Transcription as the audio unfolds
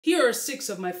Here are 6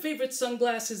 of my favorite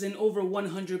sunglasses in over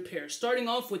 100 pairs, starting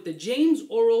off with the James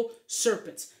Oral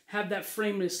Serpents. Have that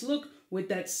frameless look with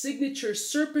that signature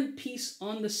serpent piece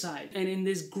on the side. And in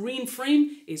this green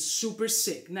frame is super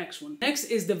sick. Next one. Next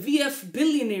is the VF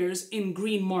Billionaires in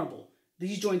green marble.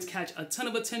 These joints catch a ton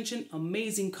of attention,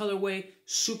 amazing colorway,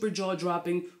 super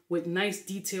jaw-dropping with nice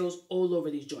details all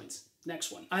over these joints.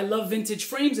 Next one. I love vintage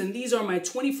frames, and these are my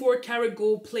 24 karat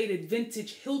gold plated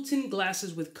vintage Hilton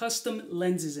glasses with custom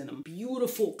lenses in them.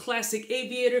 Beautiful classic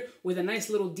aviator with a nice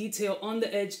little detail on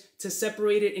the edge to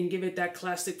separate it and give it that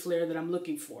classic flair that I'm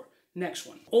looking for. Next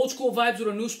one. Old school vibes with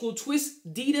a new school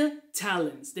twist, Dita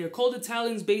Talons. They're called the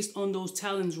Talons based on those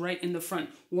talons right in the front.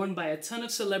 Worn by a ton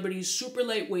of celebrities, super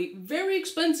lightweight, very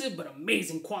expensive, but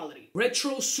amazing quality.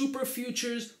 Retro super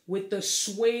futures with the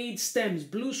suede stems,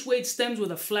 blue suede stems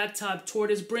with a flat top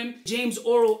tortoise brim. James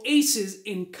Oral Aces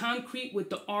in concrete with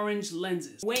the orange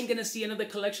lenses. You ain't gonna see another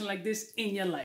collection like this in your life.